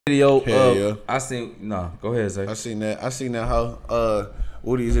Video yeah. I seen go ahead, Zay. I seen that hoe.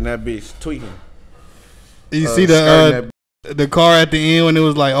 Woody's in that bitch tweaking. You see the car at the end when it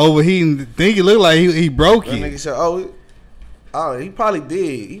was like overheating. Think it looked like he broke that it. Nigga said, he probably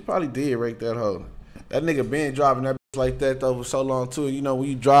did. He probably did wreck that hoe. That nigga been driving that bitch like that though for so long too. You know when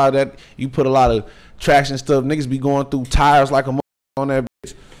you drive that, you put a lot of traction stuff. Niggas be going through tires like a on that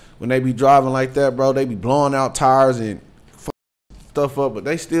bitch. When they be driving like that, bro, they be blowing out tires and stuff up, but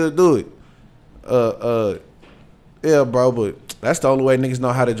they still do it. Yeah, bro, but that's the only way niggas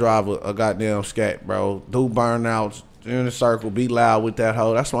know how to drive a goddamn scat, bro. Do burnouts in the circle, be loud with that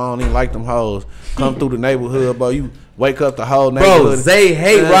hoe. That's why I don't even like them hoes. Come through the neighborhood, bro. You wake up the whole neighborhood. Bro, Zay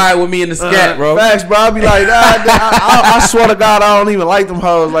hate ride with me in the scat, bro. Facts, bro. I be like, I swear to God, I don't even like them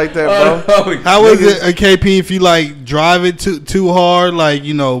hoes like that, bro. How is it a KP if you like drive it too hard, like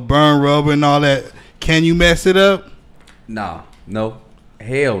burn rubber and all that? Can you mess it up? No,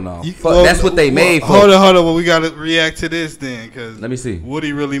 hell no. That's what they made for. Hold on. Well, we gotta react to this then, cause let me see.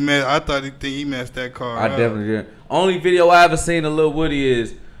 Woody really messed. I thought he messed that car up. I definitely did. Only video I ever seen of Lil Woody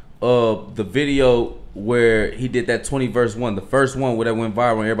is the video where he did that 20 verse 1, the first one where that went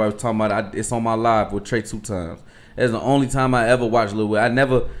viral and everybody was talking about it. It's on my live with Trey 2 times. That's the only time I ever watched Lil Woody. I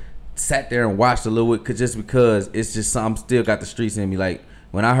never sat there and watched the Lil Woody just because it's just something still got the streets in me. Like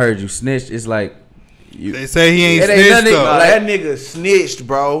when I heard you snitch, it's like they say he ain't snitched though. Nah, that nigga snitched,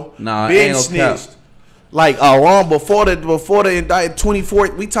 bro. Nah, been snitched. Cap. Like wrong before the indictment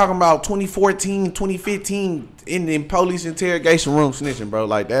 24. We talking about 2014, 2015 in police interrogation room snitching, bro.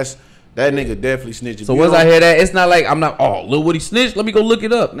 Like that nigga definitely snitching. So once I hear that, it's not like I'm not. Oh, Lil Woody snitched. Let me go look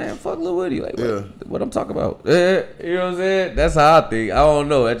it up, man. Fuck Lil Woody. Like what I'm talking about. You know what I'm saying? That's how I think. I don't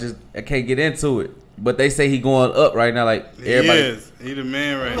know. I can't get into it. But they say he going up right now. Like everybody. He the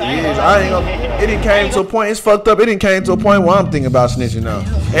man right now. I ain't gonna. It didn't came to a point. It's fucked up. It didn't came to a point where I'm thinking about snitching now.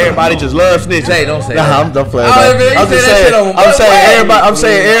 Everybody just loves snitching. Hey, don't say that. I'm just playing. I'm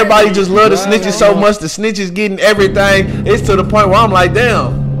saying everybody just love the snitches so much. The snitches getting everything. It's to the point where I'm like,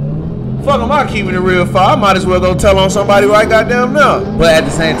 damn. Fuck, am I keeping it real far? I might as well go tell on somebody right goddamn now. But at the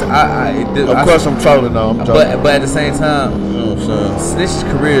same time, of course I'm trolling though. But at the same time, snitches'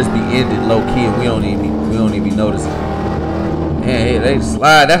 careers be ended low key, and we don't even be noticing. Hey, they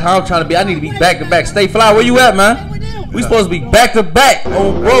slide. That's how I'm trying to be. I need to be back to back. Stay fly. Where you at, man? We supposed to be back to back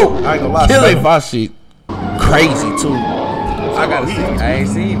on road. I ain't gonna lie. Stay fly shit crazy too. I gotta see. I ain't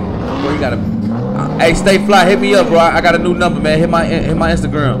seen it. Bro, you gotta. Hey, Stay Fly. Hit me up, bro. I got a new number, man. Hit my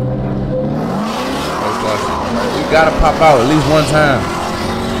Instagram. You gotta pop out at least one time.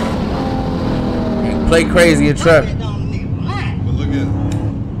 And play crazy in traffic. But look at.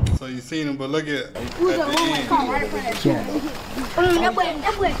 So you seen him, but look at the end.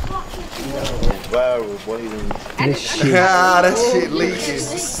 That shit leaking.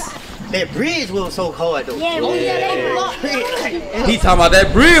 That bridge was so hard though. He talking about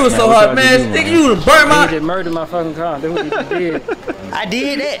that bridge was so hard, man. Think you would burn my. He just murdered my fucking car. That's what he did. I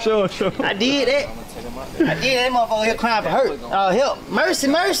did that. Sure. I did that. I did that motherfucker here crying for hurt. Help. Mercy.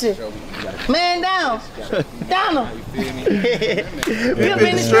 Man down. Down him. We up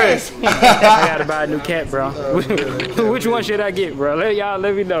in the stress. I gotta buy a new cat, bro. Which one should I get, bro?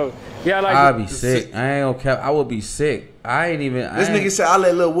 Let me know. I'll be sick. I ain't gonna cap. I would be sick. This nigga said I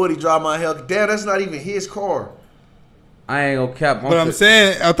let Lil Woody drive my Hellcat. Damn, that's not even his car. I ain't gonna cap. But I'm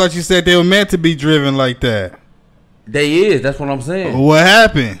saying, I thought you said they were meant to be driven like that. They is. That's what I'm saying. What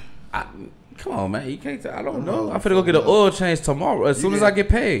happened? Come on, man. You can't. I don't know. I'm finna go get an oil change tomorrow as soon as I get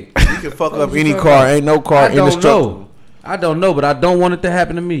paid. You can fuck up any car. Ain't no car indestructible. I don't know, but I don't want it to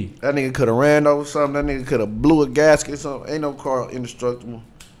happen to me. That nigga could have ran over something. That nigga could have blew a gasket or something. Ain't no car indestructible.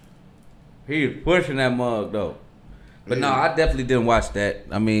 He was pushing that mug though. But no, I definitely didn't watch that.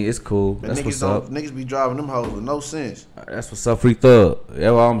 I mean, it's cool. That's what's up. Niggas be driving them hoes with no sense. That's what's up, Free Thug.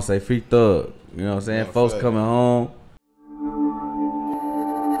 That's what I'm gonna say, Free Thug. You know what I'm saying? Folks coming home.